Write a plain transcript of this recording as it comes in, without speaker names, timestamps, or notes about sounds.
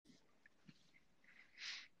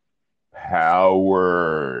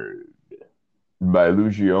Powered by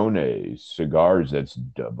Lugione Cigars. That's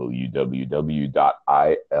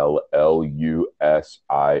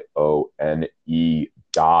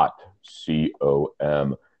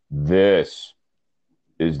www.illusione.com. This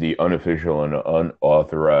is the unofficial and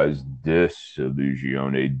unauthorized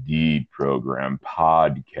Disillusione D program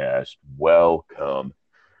podcast. Welcome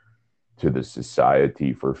to the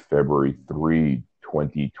Society for February 3,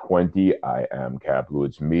 2020. I am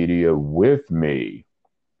Kaplowitz Media. With me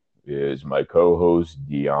is my co-host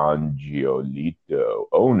Dion Giolito,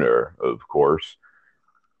 owner, of course,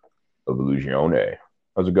 of Illusione.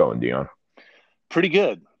 How's it going, Dion? Pretty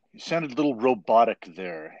good. You sounded a little robotic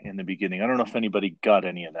there in the beginning. I don't know if anybody got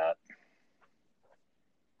any of that.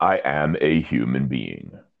 I am a human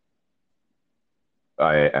being.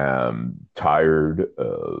 I am tired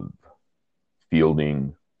of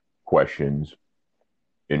fielding questions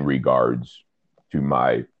in regards to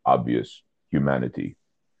my obvious humanity.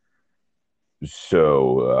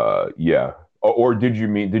 So yeah. Or did you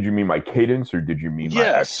mean my cadence, or did you mean my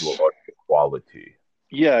actual Yes. quality?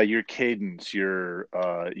 Yeah, your cadence, your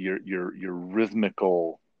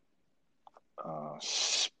rhythmical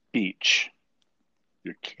speech,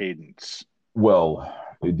 your cadence. Well,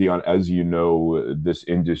 Dion, as you know, this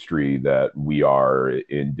industry that we are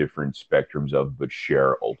in different spectrums of but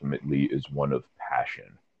share ultimately is one of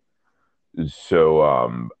passion. So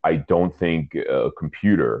I don't think a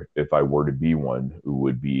computer, if I were to be one,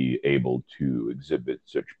 would be able to exhibit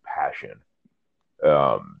such passion.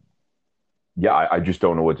 Um, yeah, I just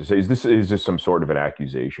don't know what to say. Is this some sort of an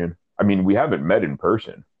accusation? I mean, we haven't met in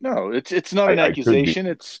person. No, it's not an I could be accusation.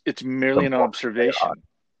 It's merely some an form of chaos. observation.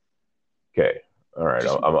 Okay, all right.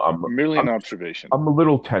 Just merely an I'm observation. I'm a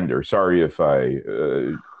little tender. Sorry if I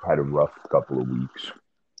had a rough couple of weeks.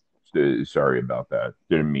 Sorry about that.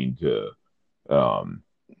 Didn't mean to um,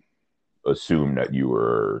 assume that you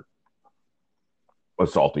were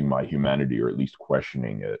assaulting my humanity, or at least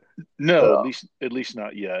questioning it. No, Uh, at least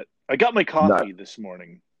not yet. I got my not coffee this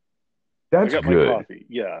morning. I That's got my good. coffee.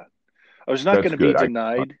 Yeah. I was not going That's to be good.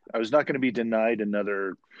 denied. I was not going to be denied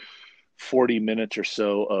another 40 minutes or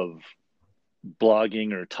so of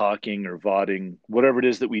blogging or talking or vodding, whatever it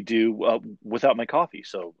is that we do without my coffee.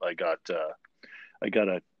 So I got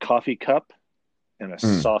a coffee cup and a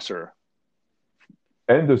Mm. saucer.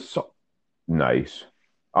 And nice.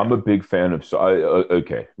 I'm Yeah. a big fan of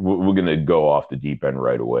okay, we're gonna go off the deep end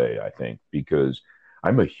right away, I think, because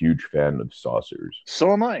I'm a huge fan of saucers,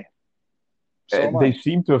 So am I. So am and they I.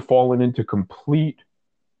 seem to have fallen into complete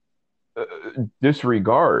uh,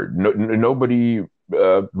 disregard. Nobody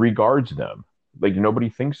regards them. Like, nobody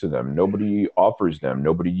thinks of them. Nobody offers them.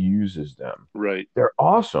 Nobody uses them. Right. They're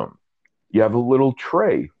awesome. You have a little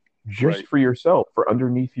tray just Right. for yourself, for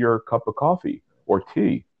underneath your cup of coffee or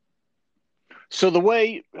tea. So the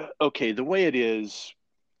way it is,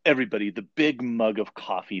 everybody, the big mug of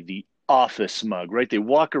coffee, the office mug, right? They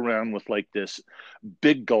walk around with like this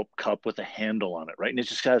big gulp cup with a handle on it, right? And it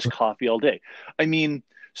just has coffee all day. I mean,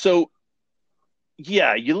 so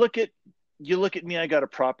yeah, you look at me, I got a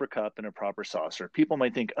proper cup and a proper saucer. People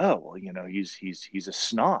might think, oh, well, he's a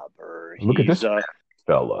snob or Look at he's this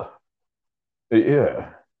fella.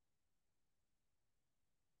 Yeah.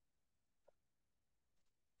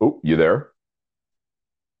 Oh, you there?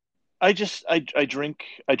 I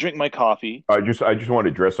drink my coffee. I just want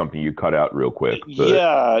to address something you cut out real quick,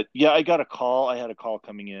 but Yeah, I got a call. I had a call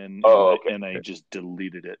coming in and oh, I okay. and I just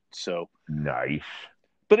deleted it. So Nice.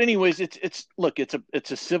 but anyways, it's look, it's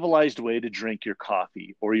a civilized way to drink your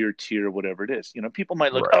coffee or your tea or whatever it is. People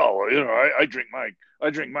might look, Right. oh, well, I drink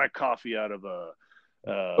my coffee out of A,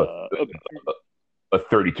 a a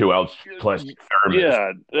 32-ounce plastic thermos,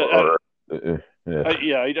 yeah, or yeah.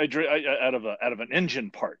 yeah, I drink out of an engine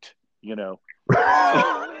part. You know,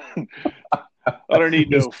 I don't need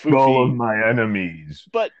The no skull of foofy. my enemies.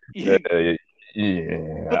 But Uh,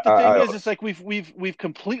 yeah. but the thing is, it's like we've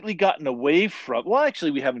completely gotten away from. Well, actually,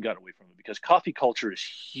 we haven't gotten away from it because coffee culture is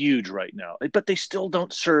huge right now. But they still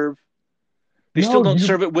don't serve. They still No, don't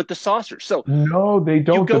serve it with the saucer. So no, they you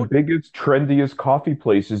don't. The go. biggest, trendiest coffee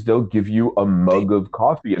places, they'll give you a They mug of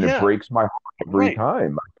coffee, and it Yeah, breaks my heart every right.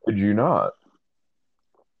 time. I kid you not.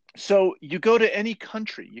 So you go to any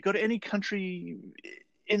country. You go to any country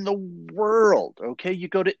in the world. Okay, you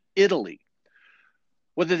go to Italy.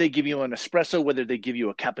 Whether they give you an espresso, whether they give you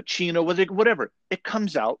a cappuccino, whatever, it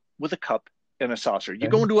comes out with a cup and a saucer. You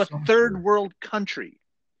go And into a third saucer. world country.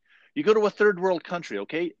 You go to a third world country,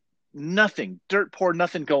 okay? Nothing, dirt poor,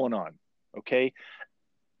 nothing going on, okay?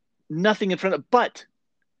 Nothing in front of, but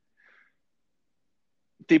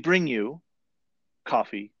they bring you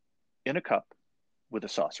coffee in a cup with a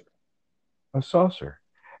saucer. a saucer.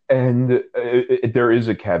 And there is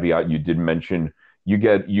a caveat. You did mention you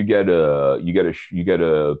get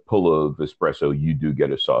a pull of espresso. You do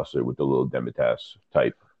get a saucer with a little Demitasse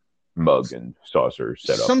type mug and saucer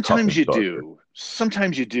setup, cup Sometimes and you saucer. do.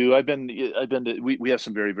 Sometimes you do. I've been to, we have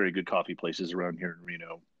some very, very good coffee places around here in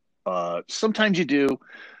Reno. Sometimes you do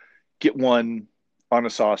get one on a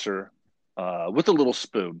saucer with a little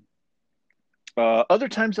spoon. Other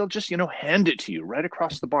times they'll just, hand it to you right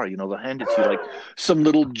across the bar. They'll hand it to you like some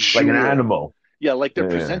little Like an jewel. animal. Yeah, like they're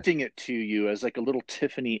Yeah. presenting it to you as like a little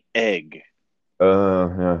Tiffany egg,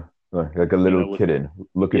 Yeah. Like a little with, kitten.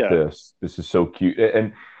 Look at yeah. this. This is so cute.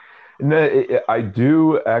 And I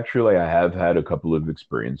do actually. I have had a couple of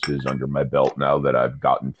experiences under my belt now that I've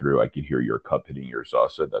gotten through. I can hear your cup hitting your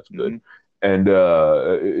salsa. That's good. Hmm.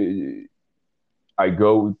 And I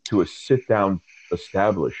go to a sit down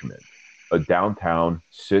establishment, a downtown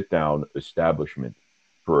sit down establishment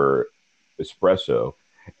for espresso,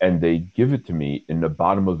 and they give it to me in the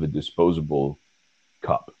bottom of a disposable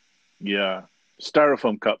cup. Yeah.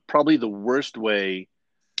 Styrofoam cup, probably the worst way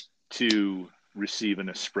to receive an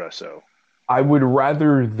espresso. I would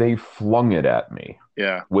rather they flung it at me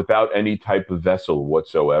Yeah. without any type of vessel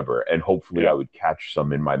whatsoever, and hopefully Yeah. I would catch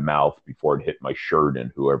some in my mouth before it hit my shirt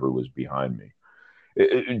and whoever was behind me.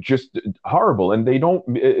 Just horrible. And they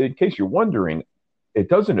don't, in case you're wondering, it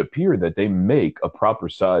doesn't appear that they make a proper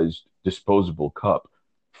sized disposable cup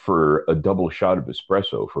for a double shot of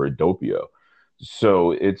espresso for a doppio.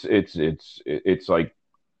 So it's like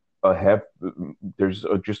a half. There's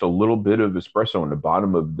just a little bit of espresso in the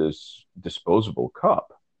bottom of this disposable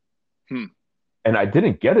cup, Hmm. and I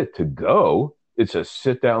didn't get it to go. It's a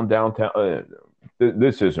sit down downtown.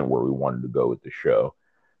 This isn't where we wanted to go with the show,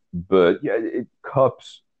 but yeah,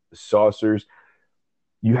 cups, saucers.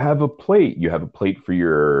 You have a plate. You have a plate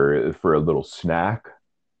for a little snack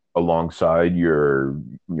alongside your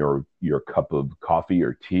cup of coffee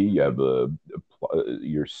or tea. You have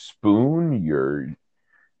your spoon.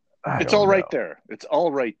 I It's all don't right know. there. It's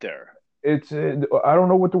all right there. It's I don't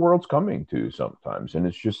know what the world's coming to sometimes, and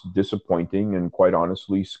it's just disappointing and quite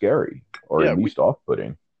honestly scary, or at Yeah, we least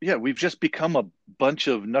off-putting. yeah, we've just become a bunch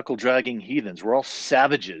of knuckle dragging heathens. We're all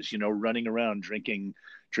savages, running around drinking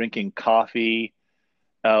coffee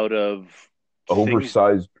out of things.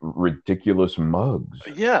 Oversized, ridiculous mugs.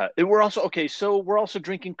 Yeah, we're also okay. So we're also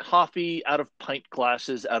drinking coffee out of pint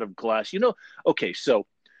glasses, out of glass. Okay. So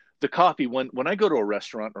the coffee when I go to a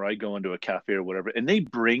restaurant or I go into a cafe or whatever, and they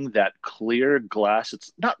bring that clear glass.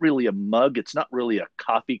 It's not really a mug. It's not really a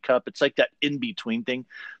coffee cup. It's like that in between thing.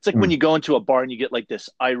 It's like when Mm. you go into a bar and you get like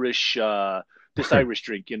this Irish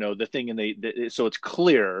drink. The thing, and so it's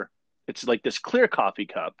clear. It's like this clear coffee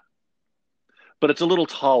cup, but it's a little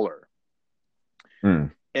taller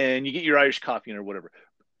Mm. and you get your Irish coffee or whatever.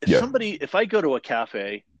 Yeah. If I go to a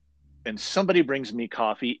cafe and somebody brings me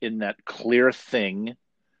coffee in that clear thing,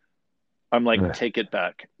 I'm like, take it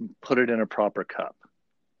back, put it in a proper cup.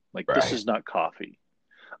 Like, this Right. is not coffee.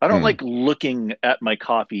 I don't Mm. like looking at my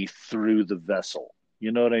coffee through the vessel.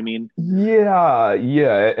 You know what I mean? Yeah,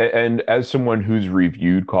 yeah. And as someone who's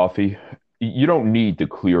reviewed coffee, you don't need the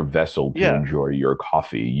clear vessel to Yeah, enjoy your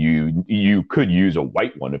coffee. You could use a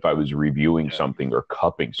white one if I was reviewing yeah, something or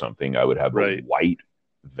cupping something. I would have a right. white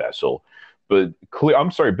vessel. But clear, I'm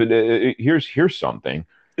sorry, but here's something.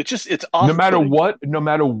 It's off-putting. No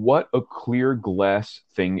matter what a clear glass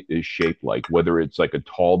thing is shaped like, whether it's like a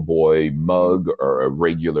tall boy Mhm. mug or a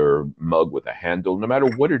regular mug with a handle, no matter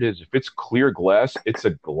what it is, if it's clear glass, it's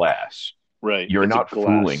a glass. Right. You're It's a not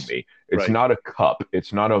fooling glass. me. It's Right. not a cup.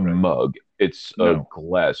 It's not a Right. mug. It's a No,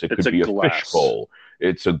 glass. It it's could a be a fish glass. bowl.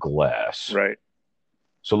 It's a glass. Right.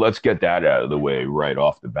 So let's get that out of the way right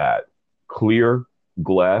off the bat. Clear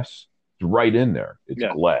glass, it's right in there. It's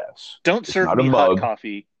Yeah. glass. Don't It's serve not a me hot mug.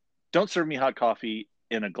 coffee. Don't serve me hot coffee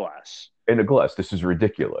in a glass. In a glass. This is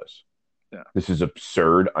ridiculous. Yeah. This is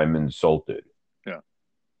absurd. I'm insulted, Yeah.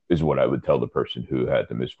 is what I would tell the person who had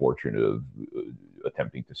the misfortune of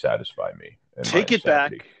attempting to satisfy me and my Take it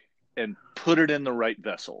insanity. back and put it in the right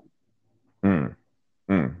vessel. Mm,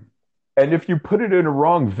 mm. And if you put it in a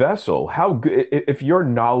wrong vessel, how good, if your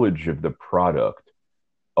knowledge of the product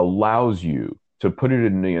allows you to put it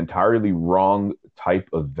in the entirely wrong type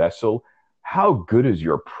of vessel, how good is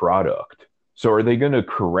your product? So are they going to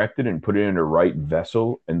correct it and put it in the right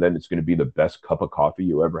vessel, and then it's going to be the best cup of coffee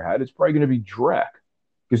you ever had? It's probably going to be dreck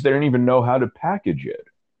because they don't even know how to package it.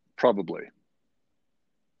 Probably.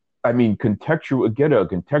 I mean, get a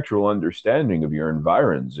contextual understanding of your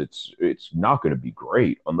environs. It's not going to be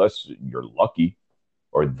great unless you're lucky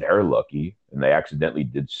or they're lucky and they accidentally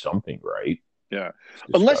did something right. Yeah.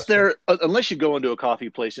 It's disgusting. Unless you go into a coffee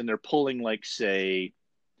place and they're pulling like say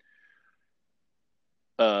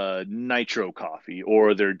nitro coffee,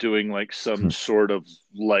 or they're doing like some sort of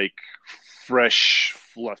like fresh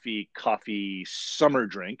fluffy coffee summer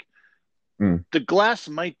drink, Mm. the glass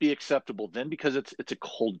might be acceptable then because it's a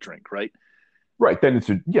cold drink, right? Right. Then it's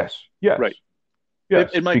a yes, yes, Right. yes.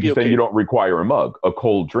 It might be Because then you okay. don't require a mug. A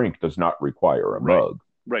cold drink does not require a Right. mug,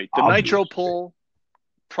 Right. The nitro obviously. pull,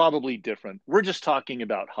 probably different. We're just talking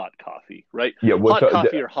about hot coffee, right? Yeah, with Hot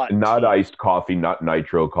coffee or hot not tea. iced coffee, not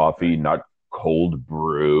nitro coffee, Right. not cold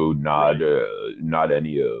brew, Right. not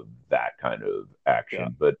any of that kind of Yeah.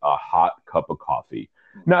 action, but a hot cup of coffee.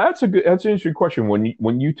 Now that's an interesting question.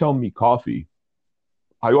 When you tell me coffee,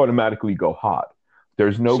 I automatically go hot.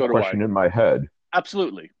 There's no So do I. question in my head,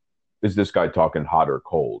 Absolutely. is this guy talking hot or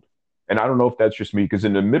cold? And I don't know if that's just me because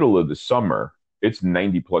in the middle of the summer, it's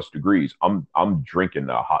 90 plus degrees. I'm drinking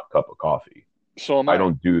a hot cup of coffee. So am I I.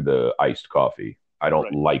 don't do the iced coffee. I don't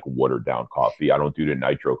Right. like watered down coffee. I don't do the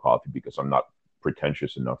nitro coffee because I'm not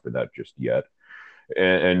pretentious enough for that just yet.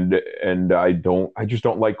 And I just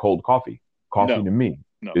don't like cold coffee. Coffee No. to me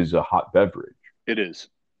No. is a hot beverage It is.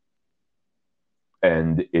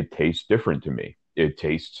 and it tastes different to me. It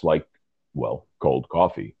tastes like, well, cold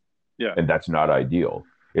coffee, Yeah. and that's not ideal.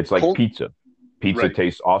 It's like Cold. pizza. Pizza Right.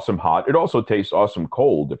 tastes awesome hot. It also tastes awesome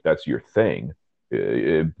cold if that's your thing.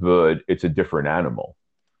 But it's a different animal.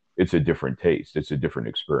 It's a different taste. It's a different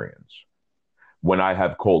experience. When I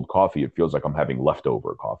have cold coffee, it feels like I'm having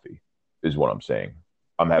leftover coffee, is what I'm saying.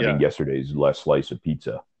 I'm having Yeah. yesterday's last slice of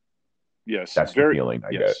pizza. Yes. That's the Very. feeling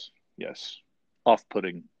I get. Yes. Yes.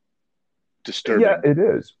 Off-putting. Yeah, Disturbing. it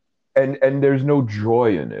is. And there's no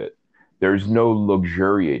joy in it. There's no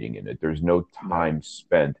luxuriating in it. There's no No. time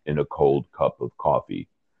spent in a cold cup of coffee.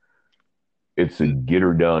 It's a get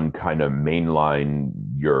her done kind of mainline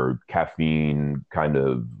your caffeine kind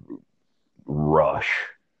of rush,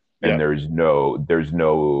 and Yeah. there's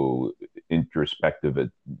no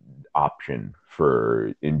introspective option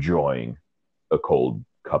for enjoying a cold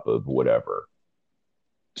cup of whatever.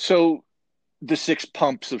 So the six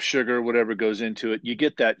pumps of sugar, whatever goes into it, you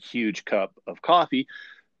get that huge cup of coffee.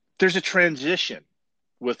 There's a transition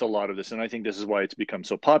with a lot of this, and I think this is why it's become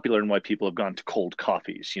so popular and why people have gone to cold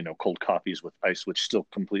coffees. Cold coffees with ice, which still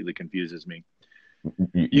completely confuses me.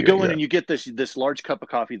 You Yeah, go in yeah. and you get this large cup of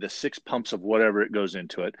coffee, the six pumps of whatever it goes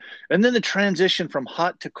into it, and then the transition from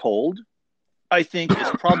hot to cold, I think,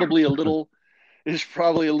 is probably a little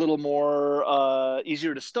more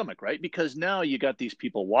easier to stomach, right? Because now you got these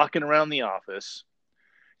people walking around the office,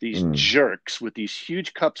 these Mm, jerks with these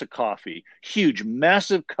huge cups of coffee, huge,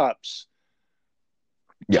 massive cups,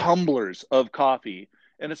 yeah, tumblers of coffee,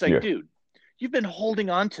 and it's like, yeah. dude, you've been holding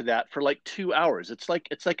on to that for like 2 hours. It's like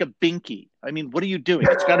a binky. I mean, what are you doing?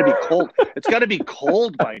 It's got to be cold. It's got to be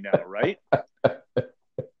cold by now, right?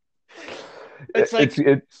 It's like,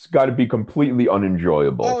 It's got to be completely oh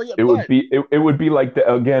unenjoyable. yeah, It would be like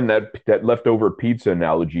again that leftover pizza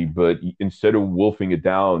analogy, but instead of wolfing it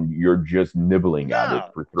down, you're just nibbling at it no.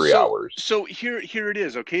 for three So hours. so here it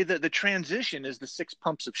is. Okay, the transition is the six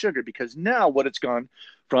pumps of sugar because now what it's gone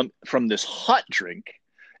from this hot drink,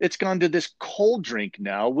 it's gone to this cold drink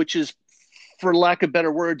now, which is, for lack of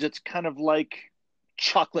better words, it's kind of like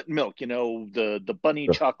chocolate milk, the bunny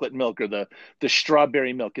chocolate milk or the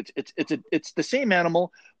strawberry milk. It's the same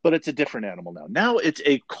animal, but it's a different animal now. Now it's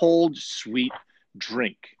a cold, sweet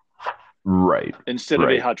drink Right, instead of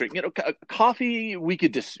a right. hot drink. Coffee, we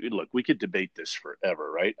could debate this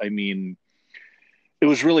forever, right? I mean, it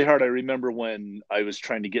was really hard. I remember when I was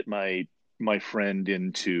trying to get my friend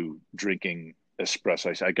into drinking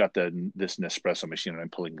espresso. I got this Nespresso machine and I'm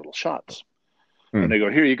pulling little shots. And Mm. I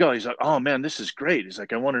go, here you go. He's like, oh man, this is great. He's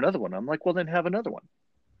like, I want another one. I'm like, well, then have another one.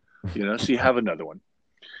 So you have another one.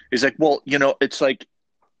 He's like, well, it's like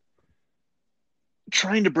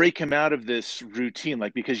trying to break him out of this routine,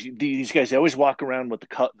 like because these guys, they always walk around with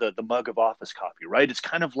the mug of office coffee, right? It's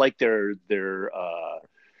kind of like it's You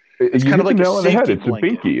kind of hit the like a nail on the head. safety It's a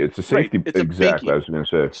blanket, binky. It's a right? safety. It's a Exactly. I binky. was going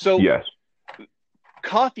to say So yes.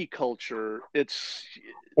 coffee culture, it's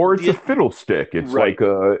Or it's a the fiddlestick. It's right.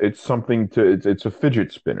 like it's something to. It's a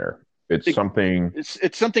fidget spinner. It's It, something.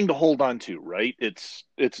 it's something to hold on to, right? It's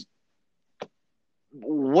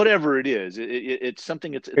whatever it is. It's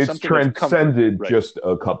something. It's It's something of comfort, transcended right? just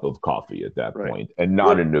a cup of coffee at that Right. point, and not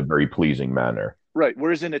What in a very pleasing manner. Right.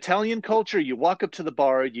 Whereas in Italian culture, you walk up to the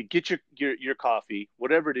bar, you get your coffee,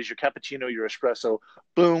 whatever it is, your cappuccino, your espresso,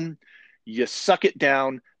 boom, you suck it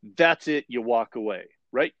down. That's it. You walk away.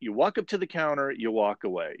 Right. You walk up to the counter, you walk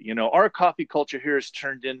away. Our coffee culture here has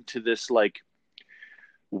turned into this like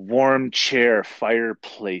warm chair,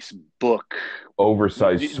 fireplace, book.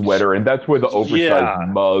 Oversized sweater, and that's where the oversized Yeah,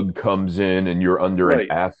 mug comes in, and you're under an right.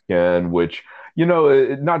 Afghan, which,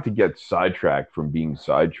 not to get sidetracked from being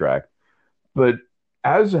sidetracked, but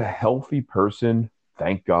as a healthy person,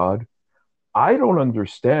 thank God, I don't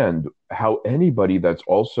understand how anybody that's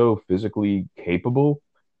also physically capable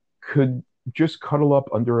could just cuddle up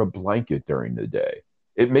under a blanket during the day.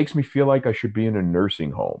 It makes me feel like I should be in a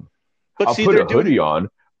nursing home. But I'll see, put they're a doing hoodie on.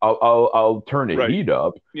 I'll turn the right. heat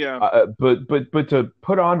up. Yeah. But to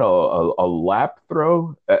put on a lap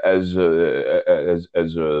throw as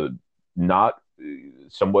a not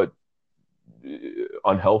somewhat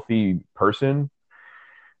unhealthy person,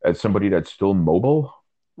 as somebody that's still mobile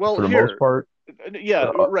Well, for the most here, part, yeah,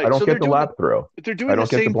 I right. don't So get the lap throw. they're I doing the don't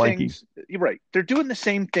get the same blankie. things. You're right. They're doing the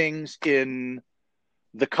same things in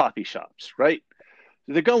the coffee shops, right?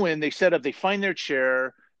 They go in, they set up, they find their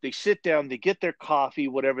chair, they sit down, they get their coffee,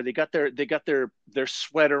 whatever. They got their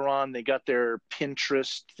sweater on, they got their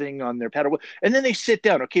Pinterest thing on their paddle, and then they sit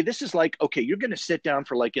down. Okay, this is like okay, you're going to sit down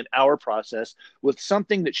for like an hour process with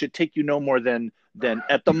something that should take you no more than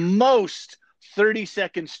at the most 30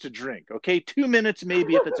 seconds to drink. Okay, 2 minutes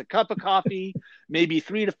maybe if it's a cup of coffee, maybe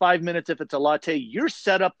 3 to 5 minutes if it's a latte. You're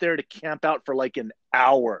set up there to camp out for like an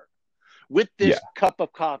hour with Yeah, this cup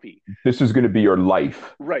of coffee. this is going to be your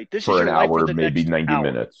life Right. This is for an your life for hour, the maybe next 90 hour.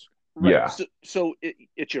 minutes. Right. Yeah, So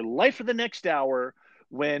it's your life for the next hour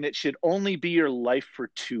when it should only be your life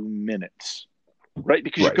for 2 minutes. Right.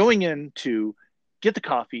 Because you're right. going in to get the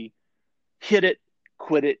coffee, hit it,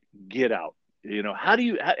 quit it, get out. How do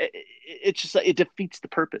you, it's just, it defeats the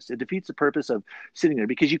purpose. It defeats the purpose of sitting there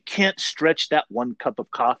because you can't stretch that one cup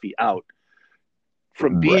of coffee out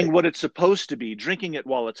from being Right. what it's supposed to be, drinking it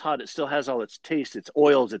while it's hot. It still has all its taste, its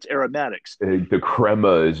oils, its aromatics. The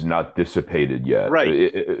crema is not dissipated yet.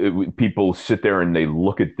 Right. People sit there and they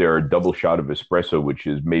look at their double shot of espresso, which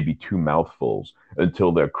is maybe two mouthfuls,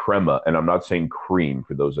 until their crema, and I'm not saying cream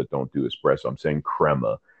for those that don't do espresso, I'm saying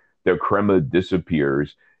crema. Their crema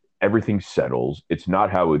disappears, everything settles. It's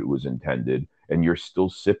not how it was intended, and you're still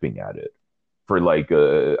sipping at it for like,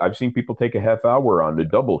 I've seen people take a half hour on the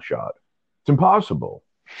double shot. It's impossible.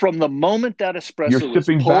 From the moment that You're espresso is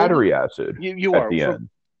sipping pulled, battery acid you at are the end.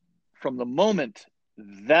 from the moment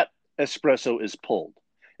that espresso is pulled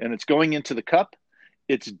and it's going into the cup,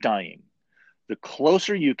 it's dying. The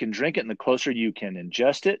closer you can drink it and the closer you can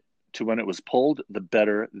ingest it to when it was pulled, the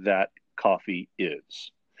better that coffee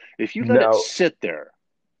is. If you let it Now, sit there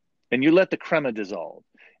and you let the crema dissolve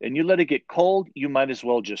and you let it get cold, you might as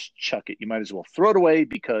well just chuck it. You might as well throw it away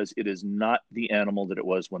because it is not the animal that it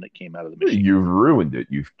was when it came out of the machine. you've ruined it.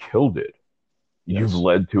 You've killed it. You've Yes.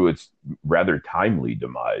 led to its rather timely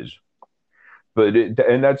demise.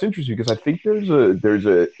 And that's interesting because I think there's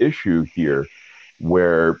a issue here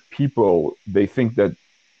where people they think that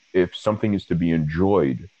if something is to be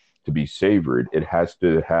enjoyed, to be savored, it has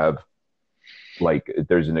to have like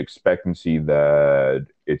there's an expectancy that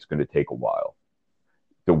it's going to take a while.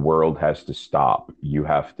 The world has to stop. You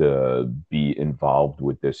have to be involved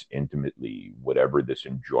with this intimately, whatever this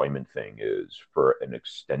enjoyment thing is, for an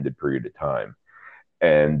extended period of time.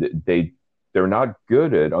 And they're not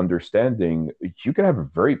good at understanding you can have a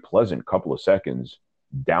very pleasant couple of seconds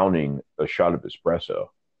downing a shot of espresso.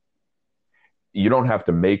 You don't have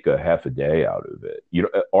to make a half a day out of it.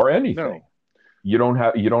 Or anything. No. You don't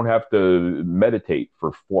have to meditate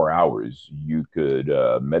for 4 hours. You could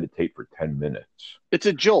meditate for 10 minutes. It's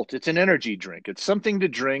a jolt. It's an energy drink. It's something to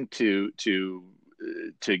drink to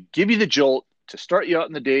give you the jolt to start you out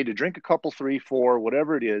in the day to drink a couple, three, four,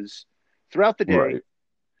 whatever it is, throughout the day Right. to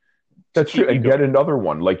That's true. keep you And get going. another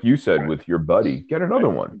one, like you said Right. with your buddy. Get another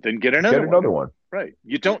Right. one. Then get Get another one. another one. Right.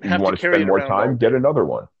 You don't You have to want to carry spend it more around all time? Get day. another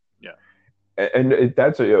one. Yeah. And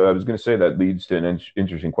I was going to say that leads to an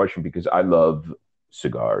interesting question because I love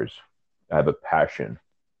cigars. I have a passion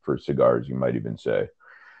for cigars, you might even say.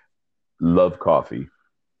 Love coffee,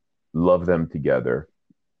 love them together.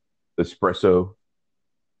 Espresso,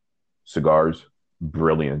 cigars,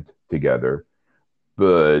 brilliant together.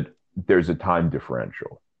 But there's a time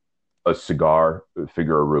differential. A cigar,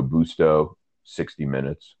 figure a Robusto, 60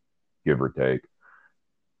 minutes, give or take.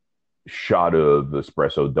 Shot of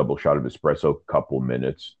espresso, double shot of espresso, couple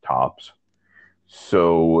minutes tops.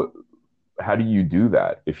 So how do you do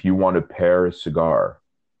that? If you want to pair a cigar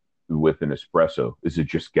with an espresso, is it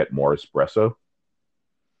just get more espresso?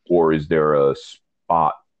 Or is there a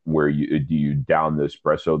spot where you down the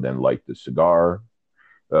espresso, then light the cigar?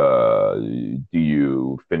 Do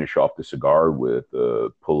you finish off the cigar with a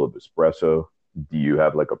pull of espresso? Do you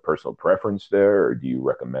have like a personal preference there, or do you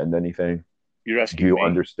recommend anything? You're Do asking you me?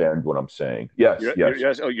 understand what I'm saying? Yes, yes.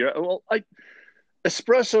 Yes. Oh, you're well.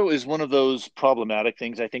 Espresso is one of those problematic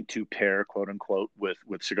things I think to pair, quote unquote, with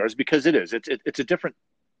cigars because it is. It's a different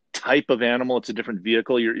type of animal. It's a different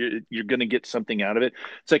vehicle. You're going to get something out of it.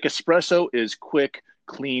 It's like espresso is quick,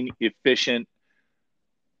 clean, efficient,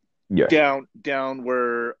 Yes. down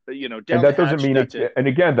where And down the that doesn't hatch. mean That's it, it. and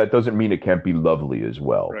again, that doesn't mean it can't be lovely as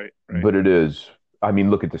well. Right. Right. But it is, I mean,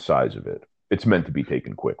 look at the size of it. It's meant to be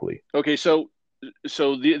taken quickly. Okay. So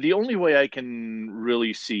the only way I can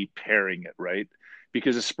really see pairing it, right?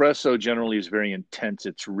 Because espresso generally is very intense.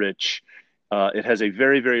 It's rich. It has a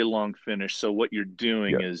very, very long finish. So what you're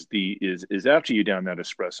doing Yeah. is after you down that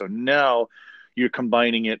espresso, now you're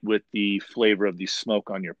combining it with the flavor of the smoke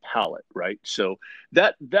on your palate, right? So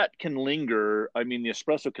that can linger. I mean, the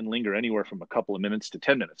espresso can linger anywhere from a couple of minutes to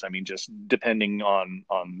 10 minutes. I mean, just depending on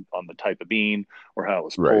the type of bean or how it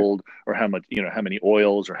was Right. pulled or how much, how many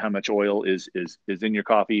oils or how much oil is in your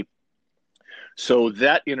coffee. So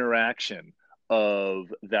that interaction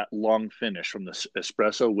of that long finish from the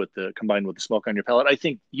espresso with the combined with the smoke on your palate, I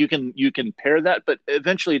think you can pair that, but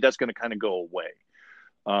eventually that's going to kind of go away.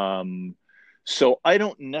 Um, so I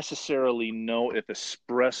don't necessarily know if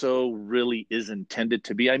espresso really is intended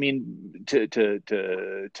to be. I mean, to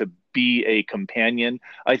be a companion.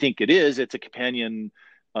 I think it is. It's a companion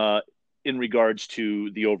uh, in regards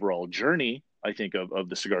to the overall journey. I think of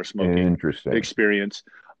the cigar smoking Interesting. experience.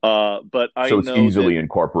 But I So it's know that easily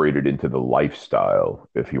incorporated into the lifestyle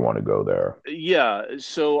if you want to go there. yeah,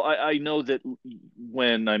 so I know that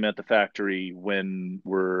when I'm at the factory, when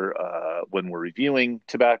we're reviewing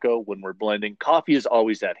tobacco, when we're blending, coffee is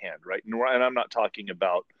always at hand, right? And I'm not talking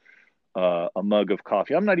about a mug of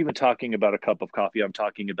coffee. I'm not even talking about a cup of coffee. I'm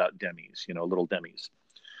talking about demis, little demis.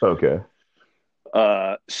 Okay.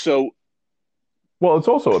 So Well, it's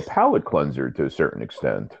also a palate cleanser to a certain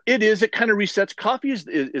extent. it is. It kind of resets. Coffee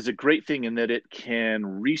is a great thing in that it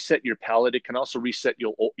can reset your palate. It can also reset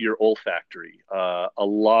your olfactory. A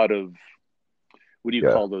lot of what do you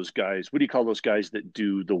Yeah. call those guys? What do you call those guys that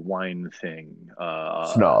do the wine thing?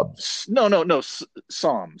 Snobs. No,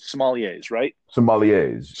 sommeliers, right?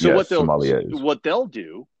 Sommeliers. So Yes, sommeliers. what they'll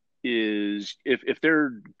do is if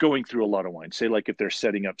they're going through a lot of wine, say like if they're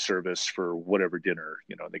setting up service for whatever dinner,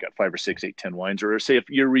 they got five or six, eight, 10 wines, or say if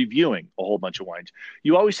you're reviewing a whole bunch of wines,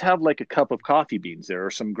 you always have like a cup of coffee beans there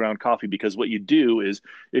or some ground coffee because what you do is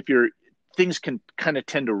if you're things can kind of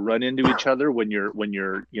tend to run into each other when you're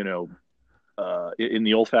in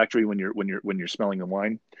the olfactory when you're smelling the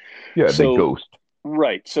wine. Yeah, they So ghost.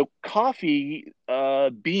 right, so coffee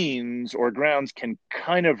beans or grounds can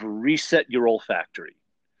kind of reset your olfactory.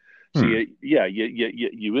 So Hmm.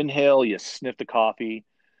 you inhale, you sniff the coffee,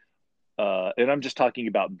 and I'm just talking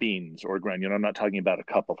about beans or ground. I'm not talking about a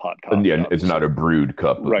cup of hot And coffee, yeah, it's not obviously. a brewed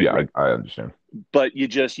cup. Right, Yeah, right. I understand. But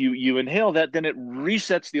you inhale that, then it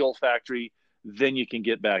resets the olfactory. Then you can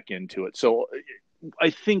get back into it. So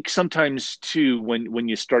I think sometimes too, when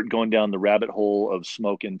you start going down the rabbit hole of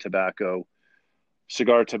smoke and tobacco,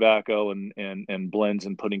 cigar tobacco and blends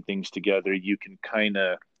and putting things together, you can kind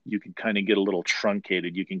of get a little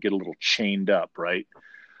truncated. You can get a little chained up, right?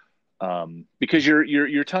 Because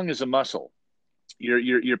your tongue is a muscle.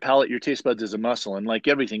 Your palate, your taste buds is a muscle, and like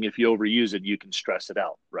everything, if you overuse it, you can stress it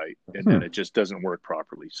out, right? And then Hmm. it just doesn't work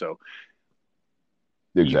properly. So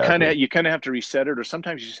you kind Exactly. of you kind of have to reset it, or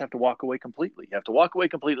sometimes you just have to walk away completely. You have to walk away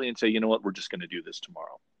completely and say, you know what, we're just going to do this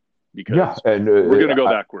tomorrow Yeah, because and we're going to go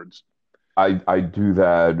backwards. I do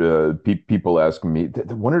that. People ask me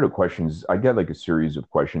one of the questions I get, like a series of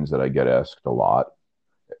questions that I get asked a lot,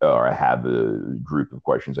 or I have a group of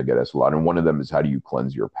questions I get asked a lot, and one of them is how do you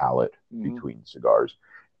cleanse your palate Mm-hmm. between cigars?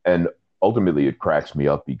 And ultimately, it cracks me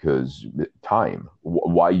up because time.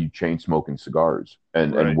 Why you chain smoking cigars,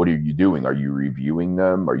 and Right. what are you doing? Are you reviewing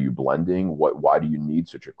them? Are you blending? What? Why do you need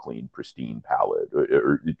such a clean, pristine palate?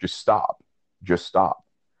 Or just stop. Just stop.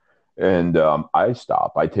 And I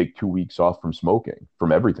stop. I take 2 weeks off from smoking,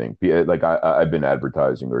 from everything. Like I've been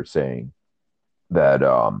advertising or saying that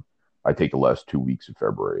I take the last 2 weeks of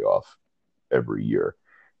February off every year.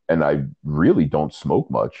 And I really don't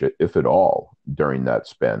smoke much, if at all, during that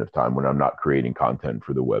span of time when I'm not creating content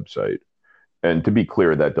for the website. And to be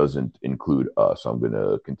clear, that doesn't include us. I'm going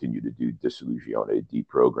to continue to do Disillusione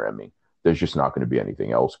deprogramming. There's just not going to be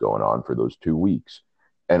anything else going on for those 2 weeks.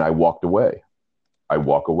 And I walked away. I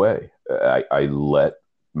walk away. I let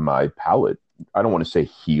my palate, I don't want to say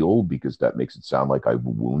heal because that makes it sound like I've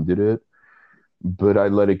wounded it, but I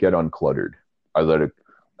let it get uncluttered. I let it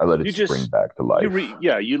I let it You spring just back to you life. re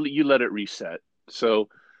yeah you let it reset. So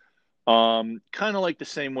kind of like the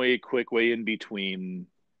same way, quick way in between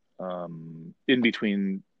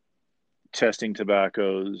testing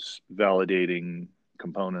tobaccos, validating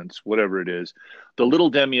components, whatever it is. The little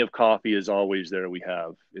demi of coffee is always there. We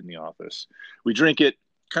have in the office. We drink it,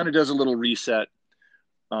 kind of does a little reset.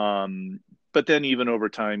 But then even over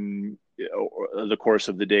time, the course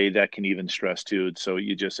of the day, that can even stress too. So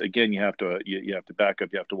you just, again, you have to back up,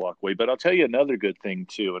 you have to walk away. But I'll tell you another good thing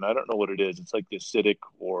too, and I don't know what it is. It's like the acidic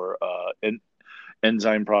or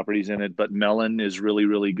enzyme properties in it, but melon is really,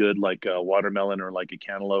 really good, like a watermelon or like a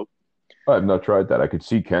cantaloupe. I've not tried that. I could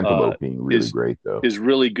see Uh, cantaloupe being really is great though. is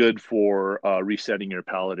really good for resetting your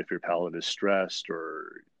palate if your palate is stressed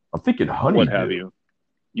or I'm thinking what have honeydew. you.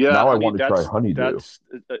 Yeah, Now I honey, want to try honeydew. that's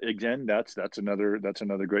again, that's another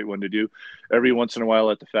great one to do. Every once in a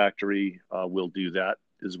while at the factory, we'll do that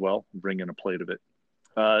as well. Bring in a plate of it.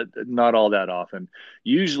 Not all that often.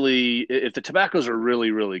 Usually, if the tobaccos are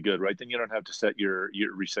really, really good, right, then you don't have to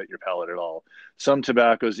reset your palate at all. Some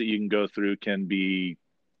tobaccos that you can go through can be,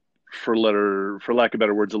 for lack of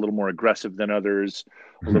better words, a little more aggressive than others,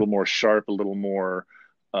 a little more sharp, a little more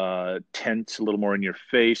tense, a little more in your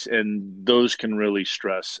face, and those can really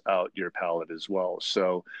stress out your palate as well.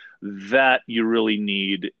 So that you really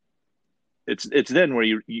need. It's then where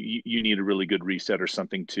you need a really good reset or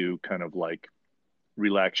something to kind of like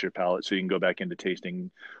relax your palate so you can go back into tasting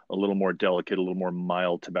a little more delicate, a little more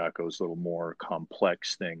mild tobaccos, a little more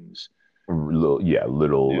complex things. Little, yeah,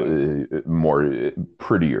 little Yeah. more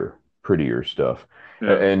prettier stuff.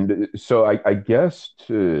 Yeah. And so I guess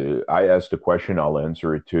I asked a question, I'll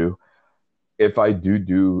answer it too. If I do,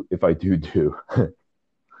 do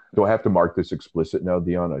I have to mark this explicit now,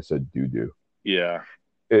 Dion? I said do. Yeah.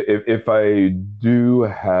 If I do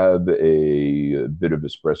have a bit of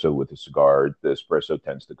espresso with a cigar, the espresso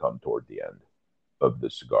tends to come toward the end of the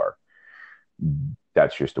cigar.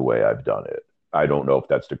 That's just the way I've done it. I don't know if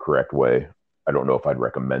that's the correct way. I don't know if I'd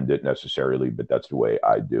recommend it necessarily, but that's the way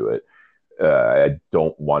I do it. I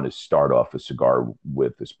don't want to start off a cigar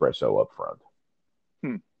with espresso up front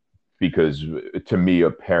Hmm. because to me, a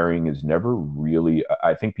pairing is never really,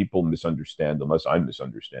 I think people misunderstand, unless I'm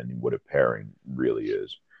misunderstanding what a pairing really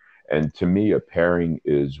is. And to me, a pairing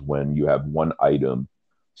is when you have one item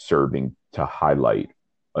serving to highlight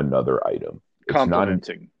another item. It's not an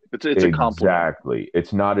Complementing. It's a compliment. Exactly.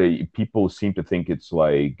 It's not a, people seem to think it's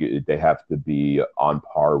like they have to be on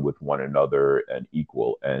par with one another and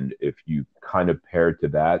equal. And if you kind of pair to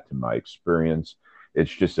that, to my experience,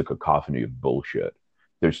 it's just a cacophony of bullshit.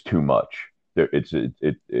 There's too much.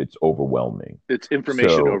 It's overwhelming. It's information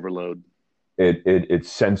So overload.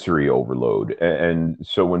 it's sensory overload. And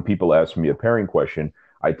so when people ask me a pairing question,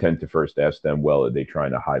 I tend to first ask them, well, are they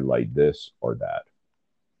trying to highlight this or that?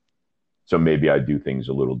 So maybe I do things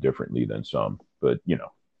a little differently than some, but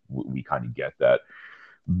we kind of get that.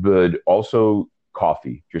 But also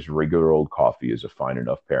coffee, just regular old coffee is a fine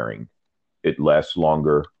enough pairing. It lasts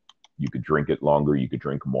longer. You could drink it longer. You could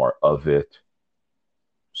drink more of it.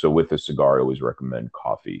 So with a cigar, I always recommend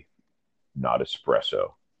coffee, not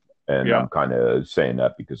espresso. And Yeah. I'm kind of saying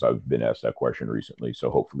that because I've been asked that question recently. So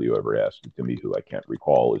hopefully whoever asked it to me, who I can't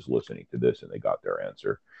recall, is listening to this and they got their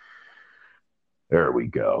answer. There we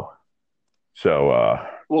go. So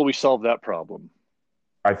Well, we solved that problem.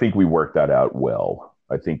 I think we worked that out well.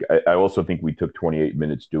 I also think we took 28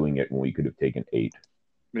 minutes doing it when we could have taken 8.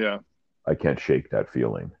 Yeah. I can't shake that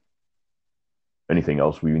feeling. Anything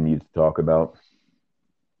else we need to talk about?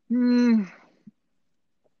 Mm,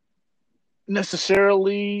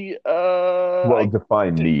 necessarily, Well,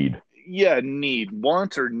 define th- need. yeah, need,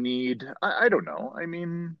 want or need. I don't know. I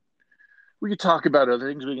mean, we could talk about other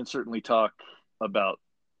things. We can certainly talk about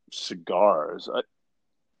cigars.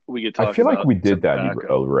 We could I talk feel like about we did that tobacco.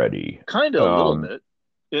 already. Kind of a little Um,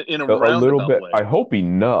 bit in a a little roundabout bit. I way. hope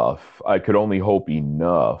enough. I could only hope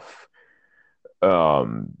enough.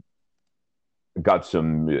 Um, got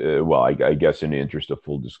some, well, I guess in the interest of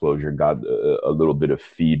full disclosure, got a little bit of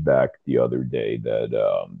feedback the other day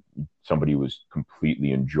that somebody was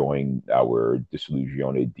completely enjoying our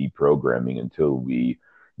Disillusione deprogramming until we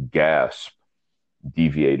gasp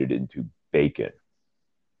deviated into bacon.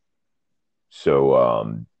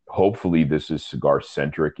 So hopefully this is cigar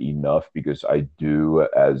centric enough because I do,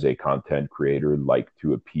 as a content creator, like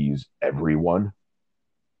to appease everyone.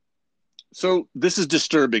 So this is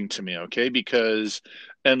disturbing to me, okay? Because,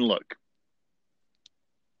 and look,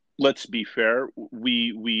 let's be fair.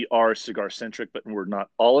 We are cigar centric, but we're not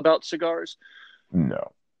all about cigars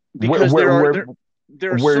No, we're because we're we're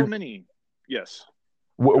there are so we're many. Yes,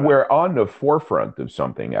 go ahead. we're on the forefront of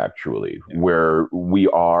something actually, Yeah. where we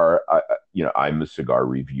are. I'm a cigar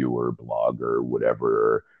reviewer, blogger,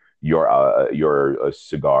 whatever. You're a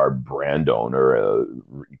cigar brand owner,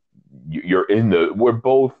 we're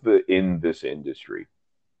both in this industry.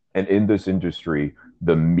 And in this industry,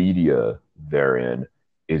 the media therein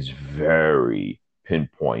is very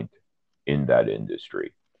pinpoint in that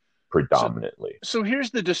industry, So, predominantly. so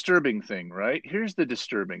here's the disturbing thing, right? Here's the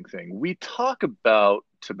disturbing thing. We talk about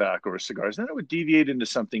tobacco or cigars, then it would deviate into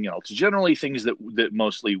something else. Generally, things that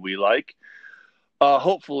mostly we like.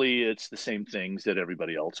 Hopefully, it's the same things that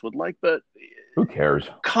everybody else would like. But Who cares?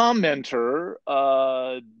 commenter,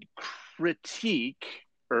 critique,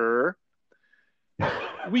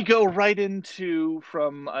 we go right into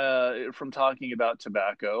from talking about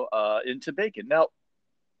tobacco into bacon. Now,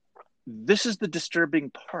 this is the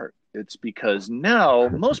disturbing part. It's because now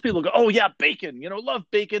most people go, "Oh yeah, bacon. Love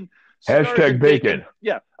bacon, cigars Hashtag and bacon." bacon.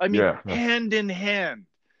 Yeah, I mean, Yeah. hand in hand.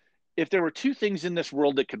 If there were two things in this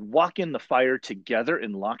world that could walk in the fire together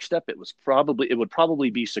in lockstep, it would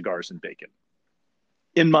probably be cigars and bacon.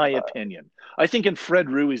 In my opinion, I think in Fred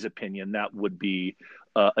Rui's opinion, that would be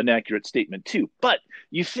an accurate statement too. But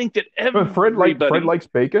you think that But Fred everybody, likes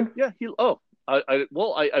bacon. yeah,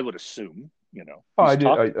 I would assume, Oh, he's talked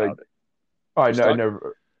about it. He's I talked,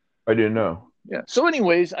 never, I didn't know. yeah. So,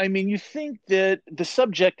 anyways, I mean, you think that the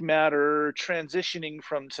subject matter transitioning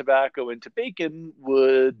from tobacco into bacon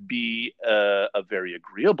would be a very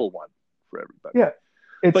agreeable one for everybody.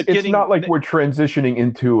 Yeah, But it's not like we're transitioning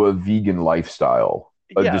into a vegan lifestyle,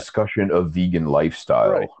 a yeah, discussion of vegan right.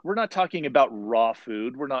 lifestyle. We're not talking about raw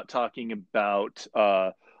food. We're not talking about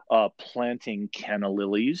planting canna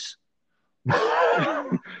lilies.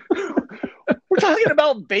 We're talking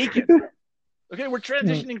about bacon. Okay, we're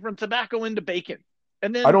transitioning from tobacco into bacon,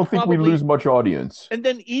 and I then don't think we lose much audience, and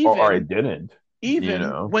then or I didn't. even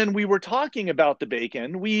when we were talking about the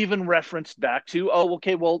bacon, we even referenced back to, oh,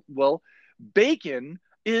 okay, well, bacon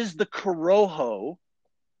is the Corojo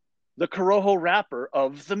wrapper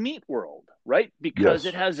of the meat world, right? Because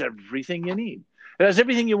Yes. it has everything you need. It has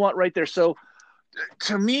everything you want right there. So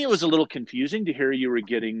to me, it was a little confusing to hear you were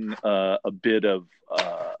getting a bit of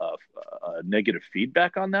negative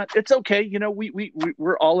feedback on that. It's okay.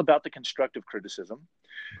 We're all about the constructive criticism.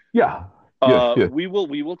 Yeah. Yeah. Yeah. We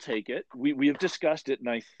will take it. We have discussed it, and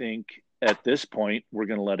I think at this point we're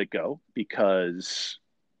going to let it go because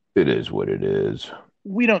It is what it is.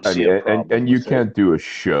 we don't I see mean, a problem and you with it. can't do a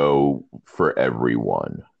show for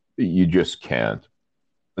everyone. You just can't,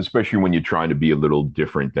 especially when you're trying to be a little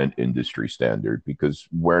different than industry standard, because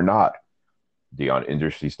we're not, Dion,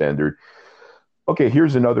 industry standard. Okay,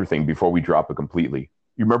 here's another thing before we drop it completely.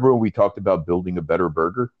 You remember when we talked about building a better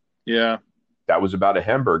burger? Yeah, That was about a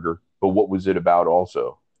hamburger, but what was it about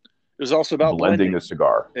also? it was also about Blending blending. a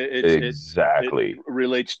cigar. It Exactly.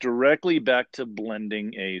 relates directly back to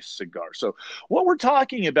blending a cigar. So what we're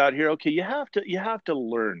talking about here, okay, you have to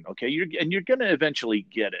learn, okay, you're going to eventually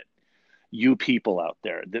get it. You people out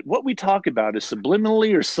there, that what we talk about is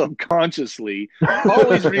subliminally or subconsciously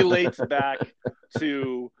always relates back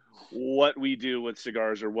to what we do with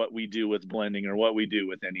cigars or what we do with blending or what we do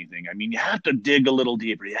with anything. I mean, you have to dig a little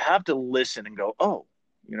deeper. You have to listen and go, oh,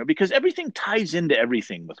 because everything ties into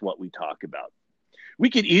everything with what we talk about. We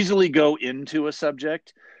could easily go into a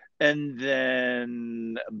subject and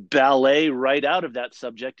then ballet right out of that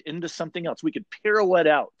subject into something else. We could pirouette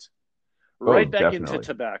out Oh, right back into definitely.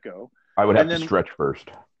 tobacco I would and have to then stretch first.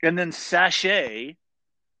 sashay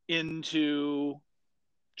into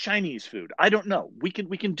Chinese food. I don't know. We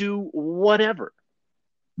can do whatever.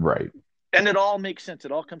 Right. And it all makes sense.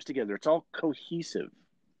 It all comes together. It's all cohesive.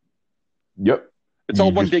 Yep. It's all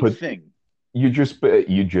You one just big put thing. you just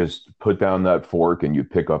put down that fork and you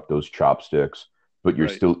pick up those chopsticks, but you're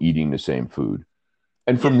Right. still eating the same food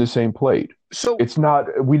and Yeah. from the same plate. So It's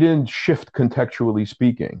not, we didn't shift contextually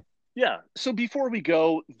speaking. yeah. So before we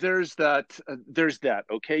go, there's that. There's that.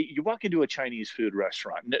 Okay. You walk into a Chinese food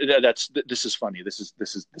restaurant. This is funny. This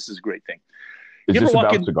is a great thing. Is You ever this walk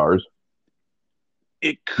about in? cigars?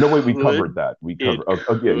 It No, wait, we could covered that. We It covered. Oh,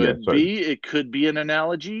 oh, yeah, yeah. could Sorry. be. It could be an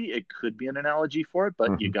analogy. It could be an analogy for it,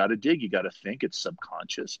 but you Mhm. got to dig. You got to think. It's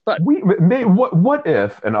subconscious. But What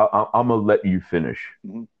if, and I'm gonna let you finish,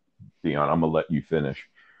 mhm. Dion. I'm gonna let you finish.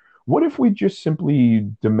 What if we just simply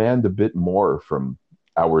demand a bit more from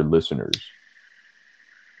our listeners?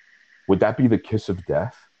 Would that be the kiss of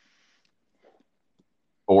death?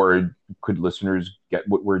 Or could listeners get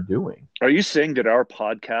what we're doing? Are you saying that our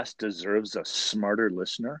podcast deserves a smarter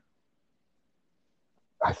listener?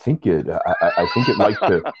 I think it likes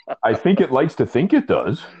to I think it likes to think it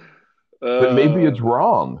does, but maybe uh, it's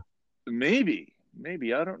wrong. maybe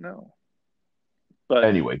I don't know. But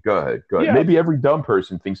Anyway, go ahead. Go ahead. yeah, Maybe every dumb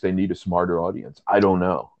person thinks they need a smarter audience. I don't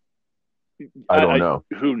know. I don't know.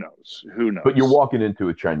 Who knows? Who But you're knows? walking into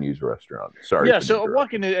a Chinese restaurant. Sorry Yeah, for the so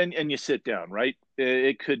walk interruption. in and you sit down, right?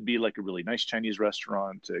 It could be like a really nice Chinese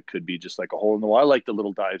restaurant. It could be just like a hole in the wall. I like the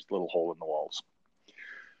little dives, little hole in the walls.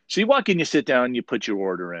 So you walk in, you sit down, you put your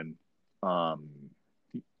order in. Um,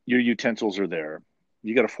 your utensils are there.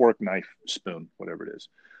 You got a fork, knife, spoon, whatever it is.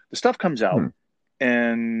 The stuff comes out, Hmm.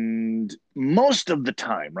 and most of the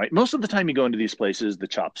time, right? Most of the time you go into these places, the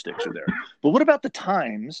chopsticks are there. But what about the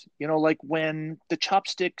times, like when the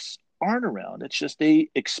chopsticks aren't around? It's just they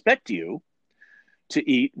expect you to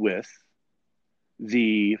eat with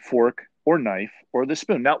the fork or knife or the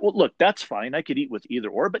spoon. Now, well, look, that's fine. I could eat with either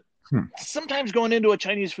or, but Hmm. sometimes going into a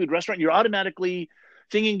Chinese food restaurant, you're automatically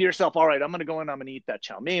thinking to yourself, all right, I'm going to go in, I'm going to eat that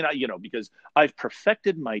chow mein, because I've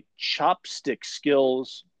perfected my chopstick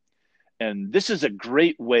skills. And this is a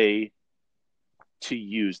great way to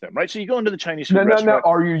use them, right? So you go into the Chinese food No, no, no. restaurant,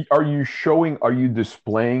 Are you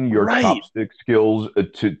displaying your right? chopstick skills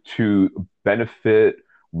to benefit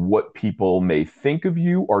what people may think of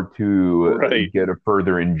you, or to Right. get a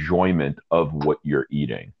further enjoyment of what you're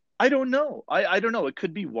eating? I don't know. I don't know. It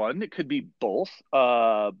could be one, it could be both.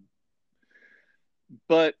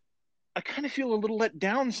 But I kind of feel a little let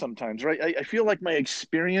down sometimes, right? I feel like my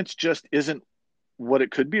experience just isn't what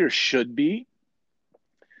it could be or should be.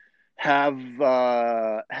 Having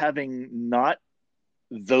not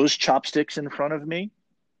those chopsticks in front of me,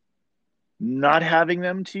 not having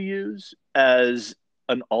them to use as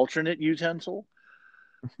an alternate utensil.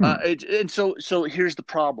 Hmm. And so here's the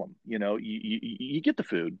problem. You get the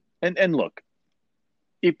food, and look,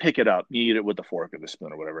 you pick it up, you eat it with the fork or the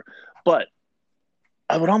spoon or whatever. But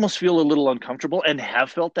I would almost feel a little uncomfortable, and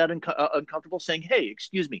have felt that uncomfortable, saying, "Hey,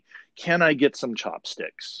 excuse me, can I get some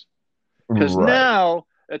chopsticks?" Because Right. now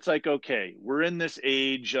it's like, okay, we're in this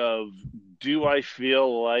age of, do I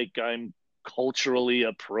feel like I'm culturally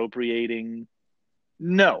appropriating?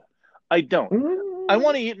 No, I don't. I Mm,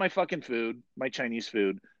 want to eat my fucking food, my Chinese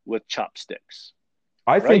food, with chopsticks,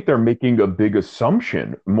 I think right? they're making a big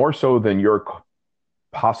assumption, more so than your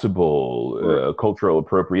possible cultural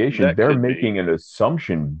appropriation. That They're could be. making an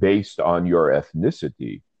assumption based on your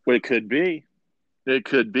ethnicity. It could be. It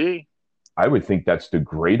could be. I would think that's the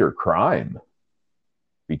greater crime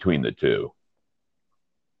between the two.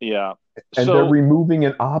 Yeah. And they're So, removing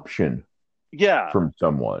an option yeah, from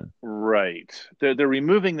someone. right. They're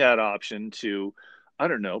removing that option to, I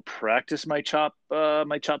don't know, practice my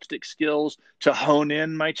chopstick skills, to hone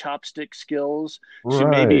in my chopstick skills, to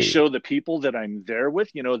maybe Right. show the people that I'm there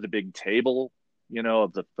with, the big table,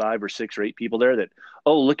 of the 5 or 6 or 8 people there, that,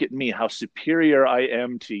 oh, look at me, how superior I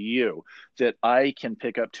am to you, that I can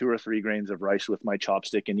pick up 2 or 3 grains of rice with my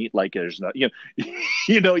chopstick and eat like there's not, you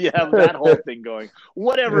have that whole thing going,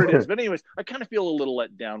 whatever it is. But anyways, I kind of feel a little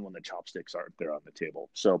let down when the chopsticks aren't there on the table.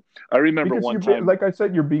 So I remember Because one time, like I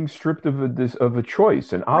said, you're being stripped of a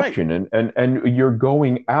choice, an right? option, and you're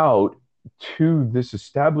going out to this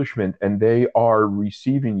establishment, and they are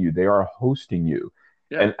receiving you, they are hosting you.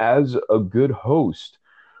 Yeah, And as a good host,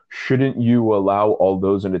 shouldn't you allow all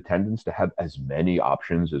those in attendance to have as many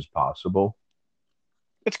options as possible?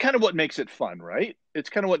 it's kind of what makes it fun, right? It's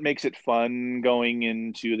kind of what makes it fun going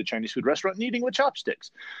into the Chinese food restaurant and eating with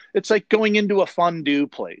chopsticks. It's like going into a fondue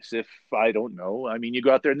place. If I don't know, I mean, you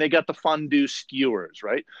go out there and they got the fondue skewers,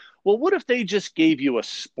 right? Well, what if they just gave you a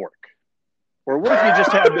spork? Or what if you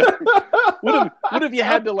just had to what if you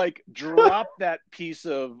had to like drop that piece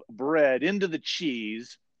of bread into the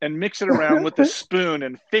cheese and mix it around with the spoon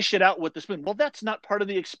and fish it out with the spoon? Well, that's not part of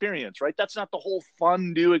the experience, right? That's not the whole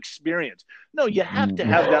fondue experience. No, you have to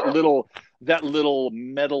have that little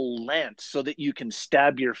metal lance so that you can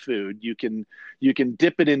stab your food. You can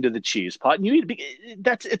dip it into the cheese pot and you eat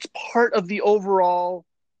it. It's part of the overall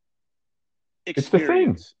It's the thing.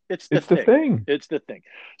 experience. It's the It's the thing. thing. It's the thing.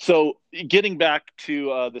 So getting back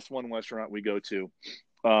to this one restaurant we go to,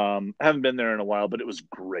 I haven't been there in a while, but it was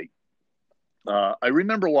great. I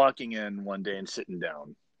remember walking in one day and sitting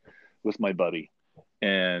down with my buddy,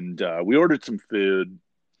 and we ordered some food,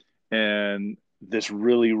 and this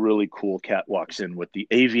really really cool cat walks in with the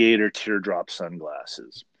aviator teardrop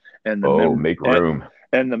sunglasses, and the Oh, mem make and, room.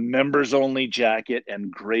 and the members only jacket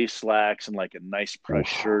and gray slacks and like a nice press Oof.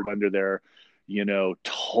 shirt under there.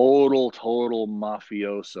 Total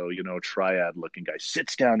mafioso, triad looking guy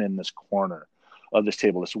sits down in this corner of this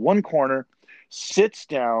table, this one corner, sits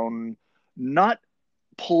down, not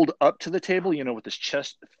pulled up to the table, with his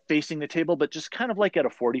chest facing the table, but just kind of like at a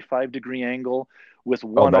 45-degree angle with Oh,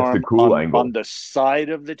 one that's the arm cool on angle. the side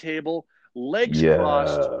of the table, legs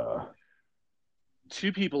crossed. Yeah.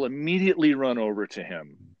 Two people immediately run over to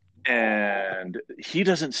him, and he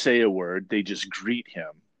doesn't say a word. They just greet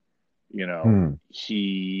him. You know, Hmm.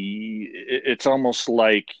 it's almost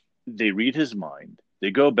like they read his mind.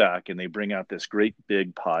 They go back and they bring out this great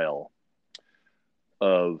big pile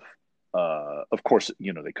of course,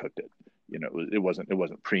 they cooked it. It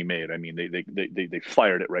wasn't pre-made. I mean, they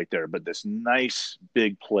fired it right there. But this nice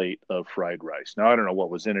big plate of fried rice. Now I don't know what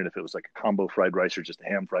was in it, if it was like a combo fried rice or just a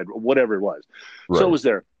ham fried, whatever it was. So it Right. was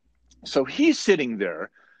there. So he's sitting there,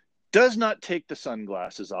 does not take the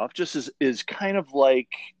sunglasses off, just is kind of like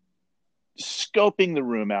scoping the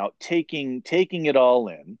room out, taking it all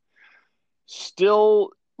in,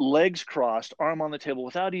 still legs crossed, arm on the table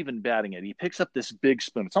without even batting it. He picks up this big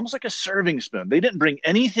spoon. It's almost like a serving spoon. They didn't bring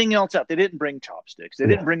anything else out. They didn't bring chopsticks. They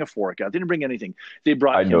didn't Yeah. bring a fork out. They didn't bring anything. They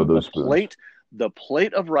brought I know him those spoons. the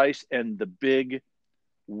plate of rice and the big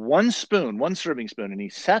one spoon, one serving spoon. And he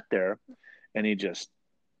sat there and he just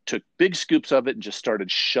took big scoops of it and just started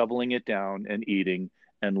shoveling it down and eating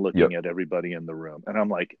and Yep. looking at everybody in the room. And I'm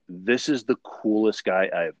like, this is the coolest guy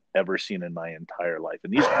I've ever seen in my entire life.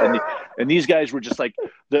 And these guys were just like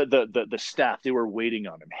the staff. They were waiting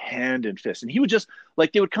on him hand and fist. And he would just,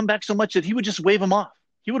 like, they would come back so much that he would just wave them off.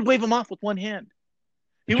 He would wave them off with one hand.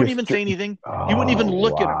 He wouldn't even Just, say anything. He wouldn't even oh,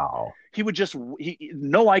 look at him. wow. He would just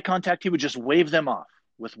no eye contact. He would just wave them off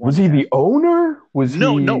with one Was he hand. the owner? Was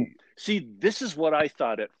No, no. he? See, this is what I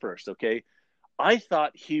thought at first, okay? I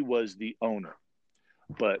thought he was the owner,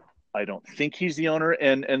 but I don't think he's the owner.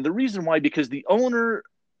 And the reason why, because the owner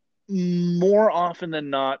more often than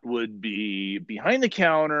not would be behind the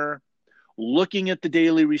counter looking at the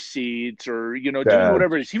daily receipts, or doing That's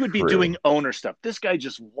whatever it is. He would be true. doing owner stuff. This guy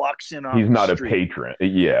just walks in off He's the not a street patron.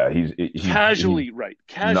 Yeah, he's casually, right,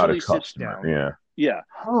 not a casually sits customer. down. Yeah. Yeah,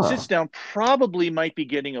 Huh. sits down, probably might be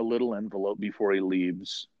getting a little envelope before he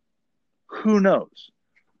leaves. Who knows?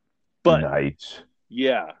 But Nice.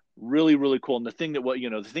 yeah, really, really cool. And the thing that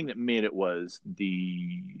the thing that made it was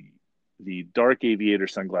the dark aviator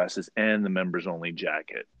sunglasses and the members only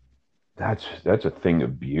jacket. That's a thing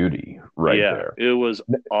of beauty right Yeah, there. it was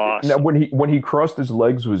Now, awesome. when he crossed his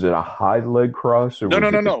legs, was it a high leg cross or No, no,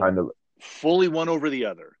 was no, it the no. kind of Fully one over the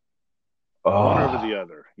other. One over oh the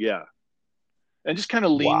other. Yeah. And just kind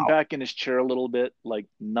of leaned wow. back in his chair a little bit, like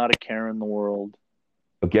not a care in the world.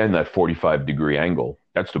 Again, that 45-degree angle.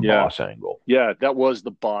 That's the Yeah. boss angle. Yeah, that was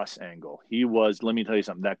the boss angle. He was, let me tell you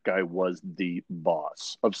something, that guy was the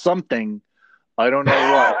boss of something. I don't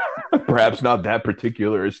know what. Perhaps not that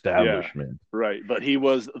particular Yeah, establishment. right. But he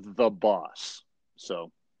was the boss.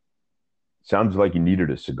 So, Sounds like you needed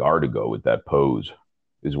a cigar to go with that pose,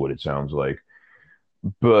 is what it sounds like.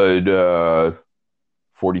 But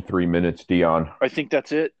 43 minutes, Dion. I think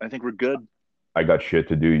that's it. I think we're good. I got shit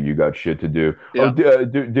to do. You got shit to do. Oh, Yeah.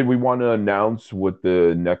 did we want to announce what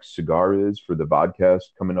the next cigar is for the podcast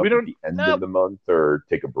coming We up at don't, the end of no, the month, or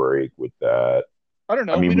take a break with that? I don't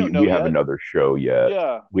I know. mean, We don't know we have yet. another show yet.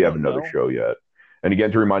 Yeah, We we have don't another know. show yet. And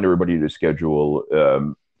again, to remind everybody to schedule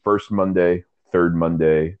first Monday, third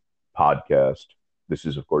Monday podcast. This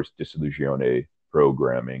is, of course, Disillusione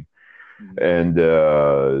programming. Mhm.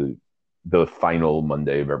 And the final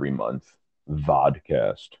Monday of every month,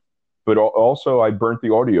 vodcast. But also, I burnt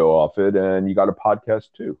the audio off it, and you got a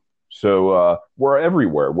podcast too. So we're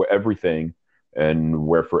everywhere. We're everything, and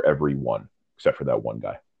we're for everyone, except for that one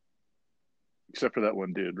guy. Except for that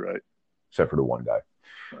one dude, right? Except for the one guy.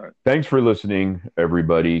 All right. Thanks for listening,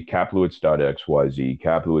 everybody. Kaplowitz.xyz,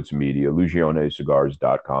 Kaplowitz Media,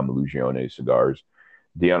 LugioneCigars.com, Lugione Cigars.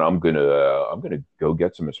 Dion, I'm gonna go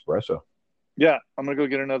get some espresso. Yeah, I'm gonna go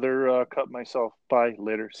get another cup myself. Bye.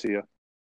 Later. See ya.